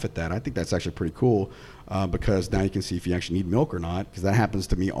 You laugh at that. I think that's actually pretty cool because now you can see if you actually need milk or not, because that happens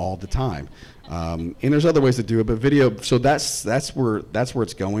to me all the time. And there's other ways to do it, but video. So that's where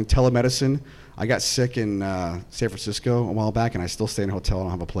it's going. Telemedicine. I got sick in San Francisco a while back, and I still stay in a hotel. I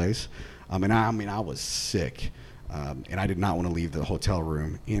don't have a place. And I was sick. And I did not want to leave the hotel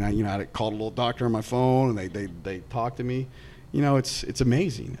room. And I called a little doctor on my phone, and they talked to me. It's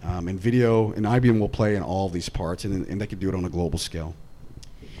amazing. And video and IBM will play in all of these parts, and they can do it on a global scale.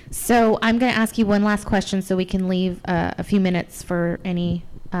 So I'm going to ask you one last question so we can leave a few minutes for any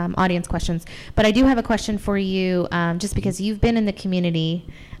audience questions. But I do have a question for you, just because you've been in the community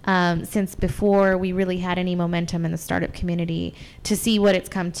since before we really had any momentum in the startup community, to see what it's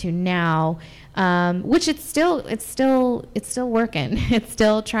come to now, which it's still working. It's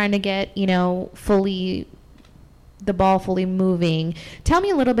still trying to get the ball fully moving. Tell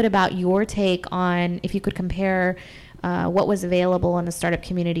me a little bit about your take on, if you could compare what was available in the startup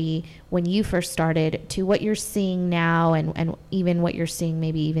community when you first started to what you're seeing now, and even what you're seeing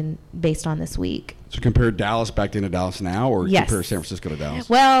maybe even based on this week. So compare Dallas back then to Dallas now, or yes. compare San Francisco to Dallas?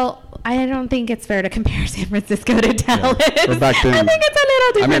 Well, I don't think it's fair to compare San Francisco to Dallas. Yeah. Or back then. I think it's a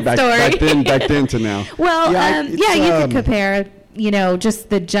little different story. Back then to now. Well, you could compare, just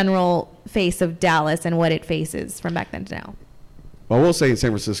the general face of Dallas and what it faces from back then to now. Well, I will say in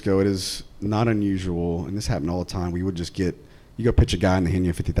San Francisco, it is not unusual, and this happened all the time. We would just you go pitch a guy and they hand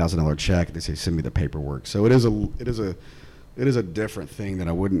you a $50,000 check, and they say, "Send me the paperwork." So it is a different thing that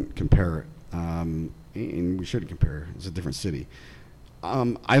I wouldn't compare it, and we shouldn't compare. It's a different city.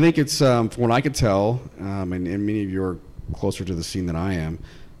 I think it's from what I could tell, and many of you are closer to the scene than I am.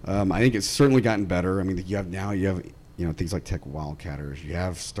 I think it's certainly gotten better. I mean, you have things like Tech Wildcatters. You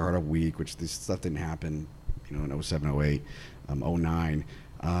have Startup Week, which this stuff didn't happen, in 07, 08, 09.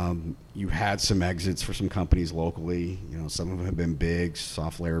 You had some exits for some companies locally. Some of them have been big.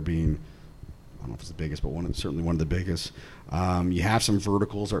 SoftLayer being, I don't know if it's the biggest, but certainly one of the biggest. You have some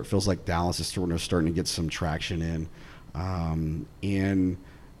verticals, or it feels like Dallas is starting to get some traction in. And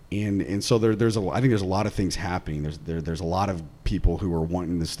so I think there's a lot of things happening. There's a lot of people who are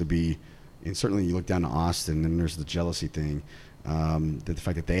wanting this to be. And certainly you look down to Austin, and there's the jealousy thing, the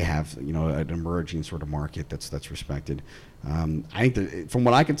fact that they have an emerging sort of market that's respected. I think that from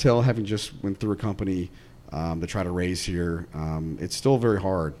what I can tell, having just went through a company to try to raise here, it's still very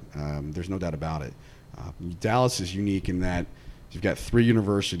hard. There's no doubt about it. Dallas is unique in that you've got 3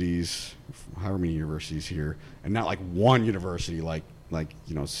 universities, however many universities here, and not like one university like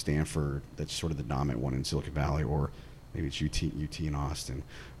Stanford, that's sort of the dominant one in Silicon Valley, or maybe it's UT in Austin.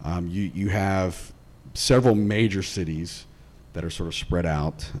 You have several major cities that are sort of spread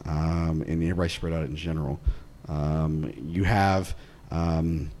out, and everybody's spread out in general. You have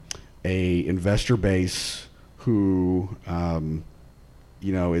a investor base who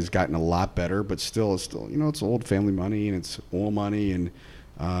has gotten a lot better, but still it's old family money, and it's oil money, and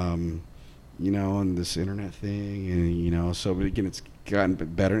and this internet thing, and so but again, it's gotten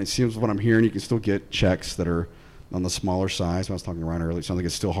better. And it seems, what I'm hearing, you can still get checks that are on the smaller size. I was talking to Ryan earlier. It sounds like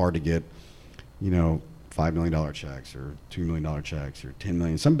it's still hard to get, $5 million checks or $2 million checks or $10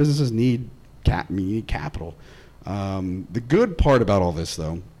 million. Some businesses need capital. The good part about all this,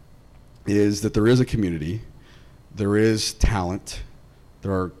 though, is that there is a community, there is talent,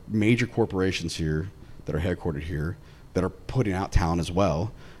 there are major corporations here that are headquartered here that are putting out talent as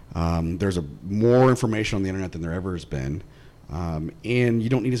well. There's more information on the internet than there ever has been. And you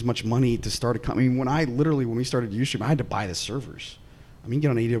don't need as much money to start a company. I mean, when we started Ustream, I had to buy the servers. I mean, you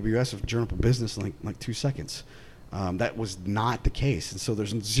get on AWS of Journal Business in like 2 seconds. That was not the case. And so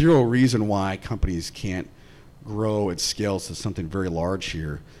there's zero reason why companies can't grow at scale to something very large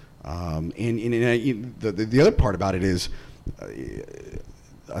here. The other part about it is,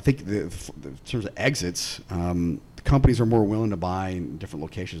 I think in terms of exits, companies are more willing to buy in different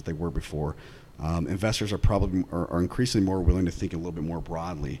locations than they were before. Investors are increasingly more willing to think a little bit more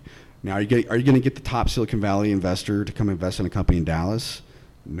broadly. Now, are you going to get the top Silicon Valley investor to come invest in a company in Dallas?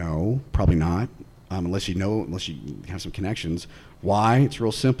 No, probably not, unless you have some connections. Why? It's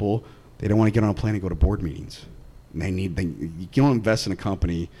real simple. They don't want to get on a plane and go to board meetings. And you don't invest in a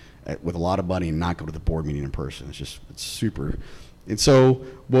company with a lot of money and not go to the board meeting in person. It's super. And so,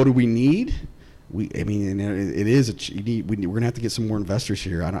 what do we need? I mean, it is we're going to have to get some more investors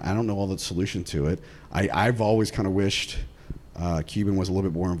here. I don't know all the solution to it. I've always kind of wished Cuban was a little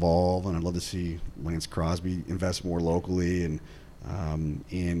bit more involved, and I'd love to see Lance Crosby invest more locally.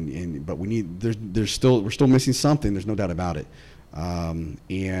 But we're still missing something. There's no doubt about it.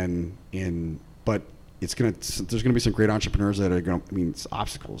 But there's gonna be some great entrepreneurs that are gonna. I mean, it's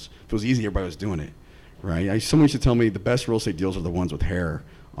obstacles. If it was easy, everybody was doing it, right? Someone used to tell me the best real estate deals are the ones with hair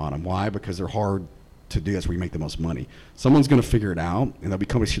on them. Why? Because they're hard to do. That's where you make the most money. Someone's gonna figure it out, and there'll be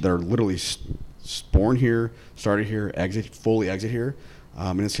companies that are literally born here, started here, fully exit here,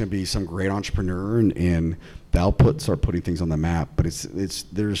 and it's gonna be some great entrepreneur, and they'll start putting things on the map. But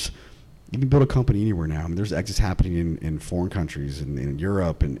you can build a company anywhere now. I mean, there's exits happening in foreign countries, and in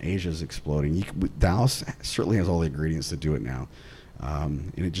Europe, and Asia's exploding. Dallas certainly has all the ingredients to do it now,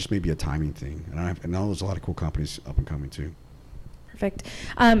 and it just may be a timing thing. And I know there's a lot of cool companies up and coming too. Perfect.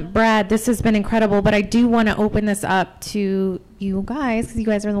 Brad, this has been incredible, but I do want to open this up to you guys, because you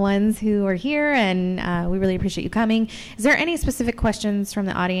guys are the ones who are here, and we really appreciate you coming. Is there any specific questions from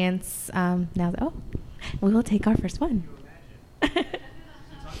the audience? We will take our first one. Talk about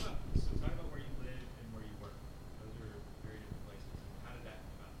where you live and where you work. Those are very different places. How did that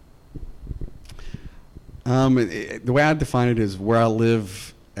come about? The way I define it is where I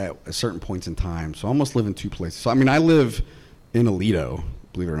live at certain points in time. So I almost live in two places. So I mean, I live in Aledo,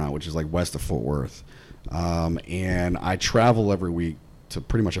 believe it or not, which is like west of Fort Worth, and I travel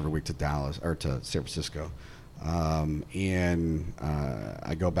pretty much every week to Dallas or to San Francisco. I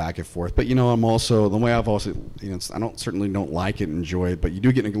go back and forth, but I'm also the way I've also, I certainly don't like it and enjoy it, but you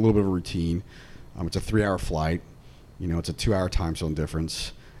do get in a little bit of a routine. It's a 3-hour flight, it's a 2-hour time zone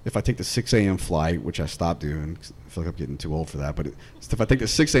difference. If I take the 6 a.m. flight, which I stopped doing, I feel like I'm getting too old for that, but if I take the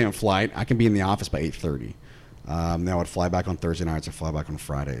 6 a.m. flight, I can be in the office by 8:30. Then I would fly back on Thursday nights or fly back on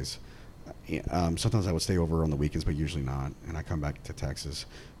Fridays. Sometimes I would stay over on the weekends, but usually not, and I come back to Texas.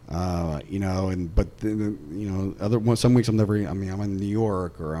 Some weeks I'm in New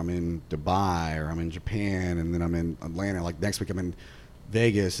York, or I'm in Dubai, or I'm in Japan, and then I'm in Atlanta. Like next week I'm in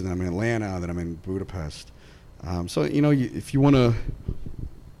Vegas, and then I'm in Atlanta, and then I'm in Budapest. If you want to,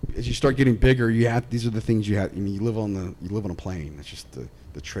 as you start getting bigger, these are the things you have. You live on a plane. It's just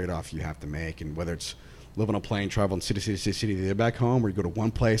the trade-off you have to make, and whether it's live on a plane, travel in city to city, back home, or you go to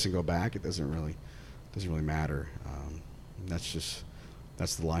one place and go back, it doesn't really matter.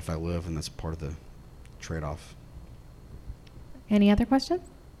 That's the life I live, and that's part of the trade-off. Any other questions?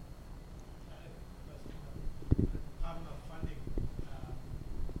 Talking about funding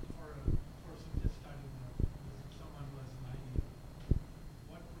for a person just starting out, if someone was 90,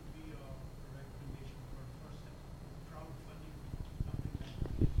 what would be your recommendation for first step? Crowdfunding, something like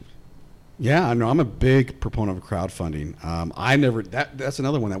that? Yeah, no, I'm a big proponent of crowdfunding. That's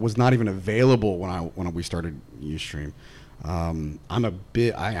another one that was not even available when we started Ustream. I'm a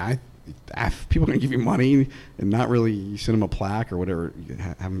bit. People are gonna give you money and not really. You send them a plaque or whatever.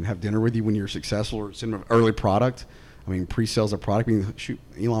 Have dinner with you when you're successful, or send them an early product. I mean, pre-sales a product. I mean, shoot,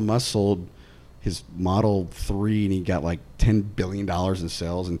 Elon Musk sold his Model 3 and he got like $10 billion in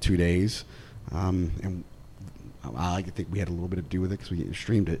sales in 2 days. And I like to think we had a little bit to do with it because we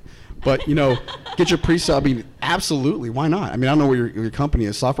streamed it. But get your pre-sale. I mean, absolutely. Why not? I mean, I don't know what your company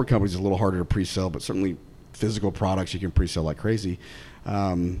is. Software companies is a little harder to pre-sell, but certainly physical products you can pre-sell like crazy.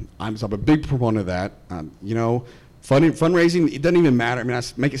 I'm a big proponent of that. Fundraising, it doesn't even matter. I mean, I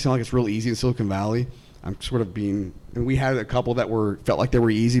make it sound like it's real easy in Silicon Valley. I'm sort of being, and we had a couple that felt like they were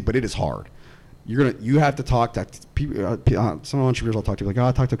easy, but it is hard. You have to talk to people. Some entrepreneurs I'll talk to, like,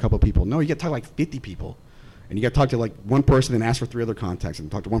 I talked to a couple of people. No, you got to talk to like 50 people. And you got to talk to like one person and ask for 3 other contacts,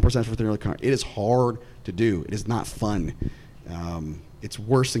 and talk to one person, ask for 3 other contacts. It is hard to do. It is not fun. It's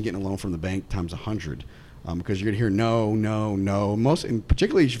worse than getting a loan from the bank times 100, because you're gonna hear no. Most, and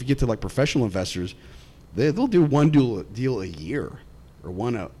particularly if you get to like professional investors, they'll do one deal a year,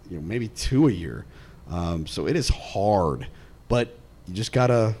 or maybe 2 a year. So it is hard, but you just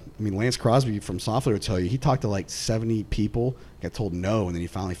gotta. I mean, Lance Crosby from Software will tell you he talked to like 70 people, got told no, and then he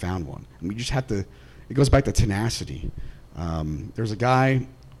finally found one. I mean, you just have to. It goes back to tenacity. There's a guy,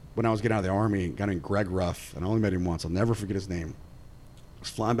 when I was getting out of the Army, a guy named Greg Ruff, and I only met him once. I'll never forget his name. I was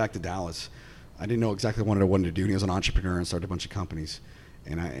flying back to Dallas. I didn't know exactly what I wanted to do. And he was an entrepreneur and started a bunch of companies.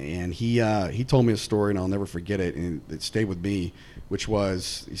 And he told me a story, and I'll never forget it, and it stayed with me, which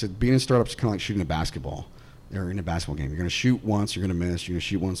was, he said, being in startups is kind of like shooting a basketball. Or in a basketball game. You're going to shoot once, you're going to miss. You're going to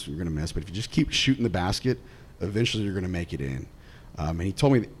shoot once, you're going to miss. But if you just keep shooting the basket, eventually you're going to make it in. And he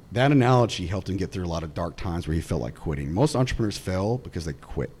told me that analogy helped him get through a lot of dark times where he felt like quitting. Most entrepreneurs fail because they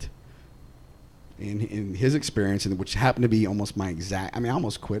quit. in his experience, and which happened to be almost my exact. I mean, I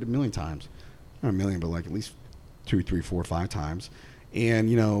almost quit a million times, not a million, but like at least 2, 3, 4, 5 times.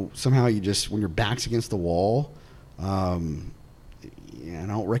 And somehow you just, when your back's against the wall, and I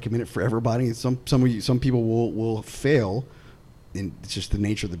don't recommend it for everybody. Some people will fail, and it's just the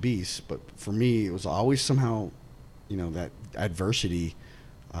nature of the beast. But for me, it was always somehow, that adversity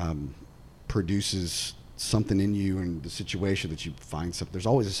produces something in you and the situation that you find something. There's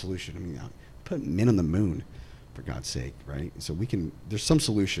always a solution. I mean, put men on the moon, for God's sake, right? So there's some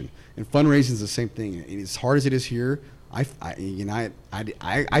solution. And fundraising is the same thing. And as hard as it is here, I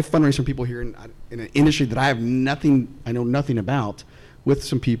fundraise from people here in an industry that I know nothing about, with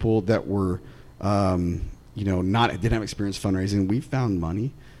some people that were, didn't have experience fundraising. We found money.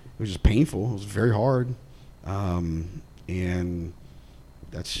 It was just painful. It was very hard. And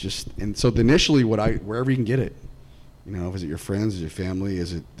that's just, and so initially wherever you can get it, is it your friends, is it your family,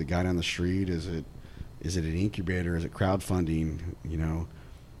 is it the guy down the street, is it an incubator, is it crowdfunding,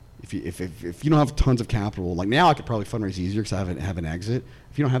 if you don't have tons of capital, like now I could probably fundraise easier because I have an exit.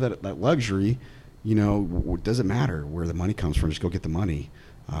 If you don't have that luxury, it doesn't matter where the money comes from, just go get the money.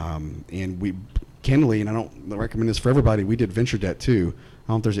 And we, candidly, and I don't recommend this for everybody, we did venture debt too.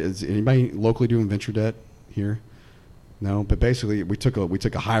 I don't know if is anybody locally doing venture debt here? No, but basically we took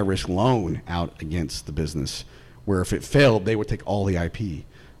a high risk loan out against the business, where if it failed, they would take all the IP.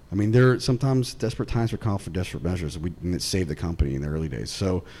 I mean, there are sometimes desperate times call for desperate measures, and it saved the company in the early days.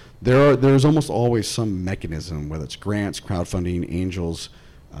 So there's almost always some mechanism, whether it's grants, crowdfunding, angels,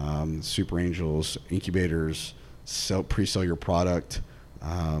 super angels, incubators, pre-sell your product.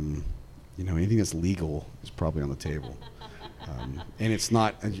 Anything that's legal is probably on the table. And it's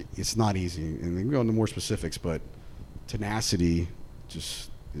not easy. And we can go into more specifics, but tenacity just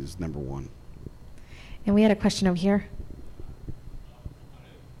is number one. And we had a question over here.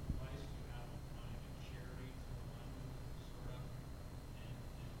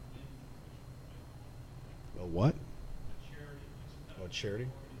 What? Oh, charity?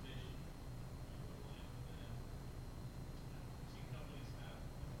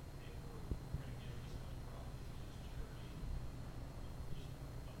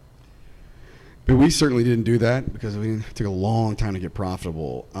 But we certainly didn't do that because it took a long time to get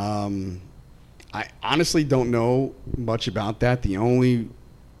profitable. I honestly don't know much about that. The only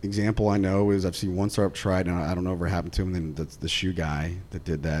example I know is I've seen one startup try it, and I don't know if it happened to him. And then the shoe guy that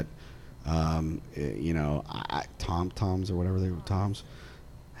did that. Toms or whatever they were, Toms.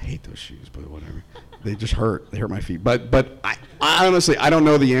 I hate those shoes, but whatever. They just hurt. They hurt my feet. But I honestly, I don't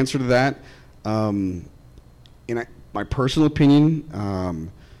know the answer to that. My personal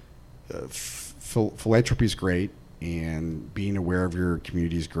opinion, philanthropy is great, and being aware of your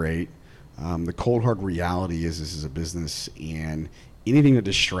community is great. The cold hard reality is this is a business, and anything that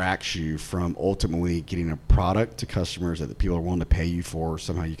distracts you from ultimately getting a product to customers that the people are willing to pay you for,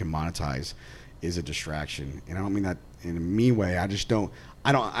 somehow you can monetize, is a distraction. And I don't mean that in a mean way. I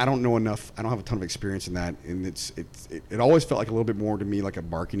don't know enough. I don't have a ton of experience in that, and it always felt like a little bit more to me like a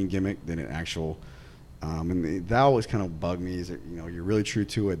marketing gimmick than an actual. And that always kind of bugged me. Is that you're really true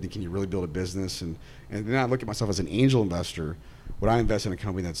to it? Can you really build a business? And then I look at myself as an angel investor. Would I invest in a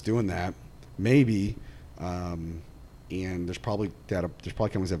company that's doing that? Maybe. And there's probably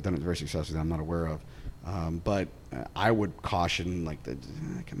companies that have done it very successfully that I'm not aware of. But I would caution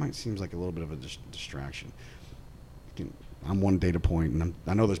it might seems like a little bit of a distraction. I'm one data point, and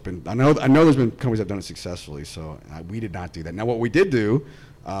I know there's been companies that have done it successfully. So we did not do that. Now what we did do,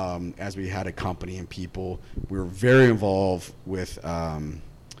 as we had a company and people, we were very involved with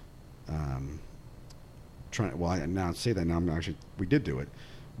we did do it.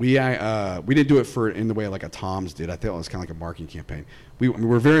 We didn't do it in the way like a Tom's did. I thought it was kind of like a marketing campaign. We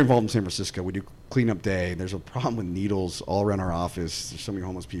were very involved in San Francisco. We do cleanup day. There's a problem with needles all around our office. There's so many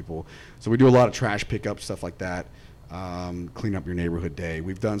homeless people. So we do a lot of trash pickup, stuff like that. Clean up your neighborhood day.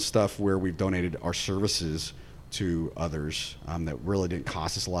 We've done stuff where we've donated our services to others that really didn't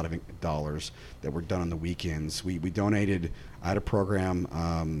cost us a lot of dollars, that were done on the weekends. We donated. I had a program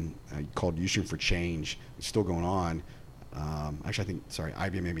called Using for Change. It's still going on. Actually,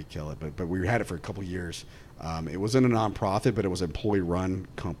 IBM made me kill it, but we had it for a couple of years. It wasn't a nonprofit, but it was an employee-run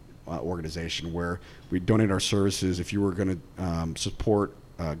organization where we donate our services. If you were going to support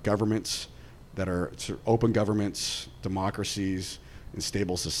governments that are open governments, democracies, and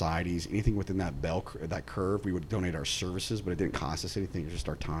stable societies, anything within that that curve, we would donate our services, but it didn't cost us anything; it was just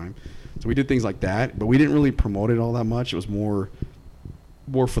our time. So we did things like that, but we didn't really promote it all that much. It was more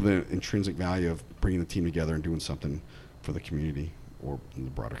for the intrinsic value of bringing the team together and doing something for the community or in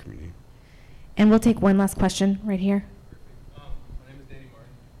the broader community. And we'll take one last question right here. My name is Danny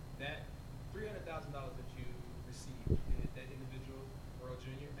Martin. That $300,000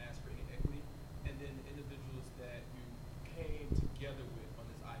 together with on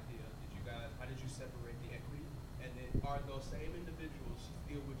this idea? How did you separate the equity? And then are those same individuals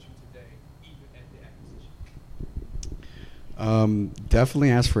still with you today, even at the acquisition?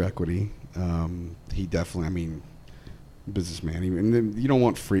 Definitely ask for equity. He definitely, I mean, businessman. And then you don't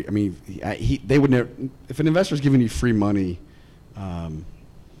want free. I mean, they would never. If an investor is giving you free money,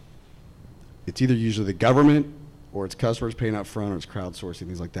 it's either usually the government or it's customers paying up front or it's crowdsourcing,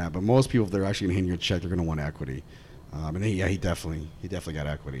 things like that. But most people, if they're actually going to hand you a check, they're going to want equity. And he definitely got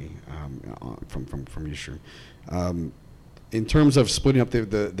equity from Ustream. In terms of splitting up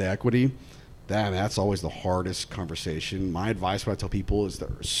the equity, that's always the hardest conversation. My advice, what I tell people, is the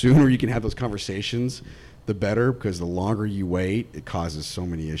sooner you can have those conversations, the better, because the longer you wait, it causes so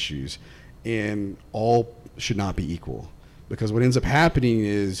many issues. And all should not be equal. Because what ends up happening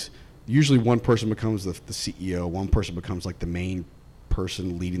is usually one person becomes the CEO, one person becomes like the main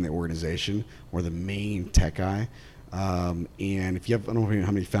person leading the organization or the main tech guy. And if you have, I don't know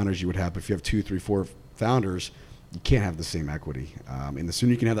how many founders you would have, but if you have 2, 3, 4 founders, you can't have the same equity. And the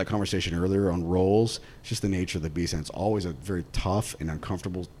sooner you can have that conversation earlier on roles, it's just the nature of the beast. And it's always a very tough and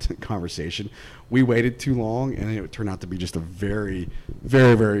uncomfortable conversation. We waited too long, and it turned out to be just a very,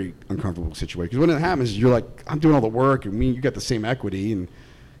 very, very uncomfortable situation. Because when it happens, you're like, I'm doing all the work, and you got the same equity, and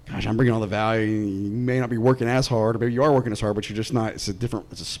gosh, I'm bringing all the value. You may not be working as hard, or maybe you are working as hard, but you're just not. It's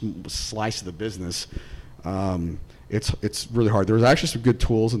a slice of the business. It's really hard. There's actually some good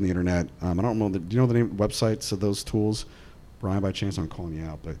tools on the internet. I don't know. Do you know the name websites of those tools, Brian? By chance, I'm calling you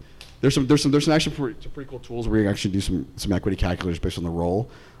out, but there's some actually pretty cool tools where you actually do some equity calculators based on the role.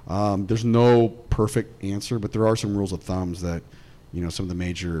 There's no perfect answer, but there are some rules of thumbs that some of the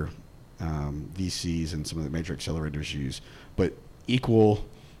major VCs and some of the major accelerators use. But equal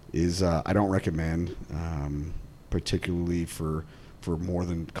is I don't recommend, particularly for more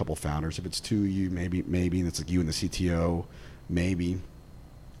than a couple founders. If it's 2, you maybe, and it's like you and the CTO, maybe.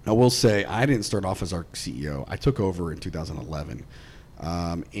 I will say I didn't start off as our CEO. I took over in 2011,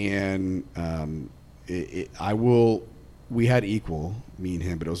 we had equal, me and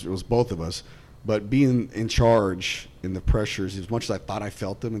him, but it was both of us. But being in charge and the pressures, as much as I thought I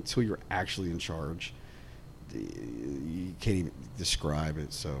felt them, until you're actually in charge, you can't even describe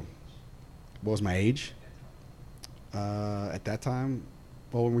it. So, what was my age? At that time,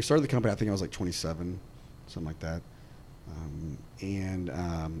 well, when we started the company, I think I was like 27, something like that.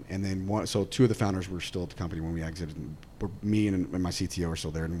 And then so 2 of the founders were still at the company when we exited. Me and my CTO are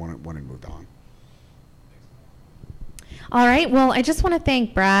still there, and one had moved on. All right. Well, I just want to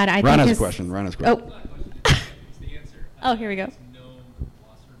thank Brad. Ron has a question. Oh. It's the answer. Oh, here we go. It's no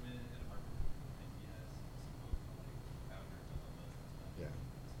Wasserman and Harper.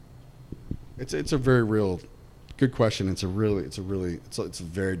 Yeah. It's a very real, good question. It's a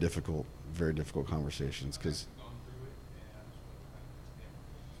very difficult conversations because.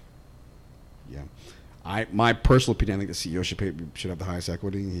 Yeah. My personal opinion, I think the CEO should have the highest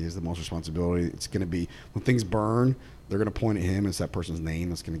equity. He has the most responsibility. It's going to be, when things burn, they're going to point at him. It's that person's name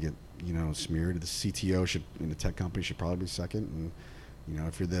that's going to get, smeared. The CTO in the tech company should probably be second. And,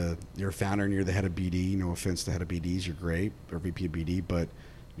 if you're a founder and you're the head of BD, no offense to head of BDs, you're great, or VP of BD, but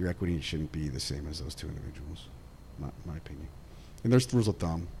your equity shouldn't be the same as those 2 individuals, my opinion. And there's rules of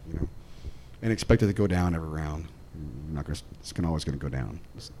thumb, and expect it to go down every round. It's always going to go down.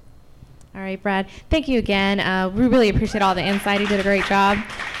 All right, Brad. Thank you again. We really appreciate all the insight. You did a great job.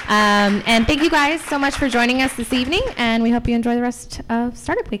 And thank you guys so much for joining us this evening, and we hope you enjoy the rest of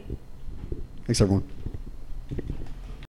Startup Week. Thanks, everyone.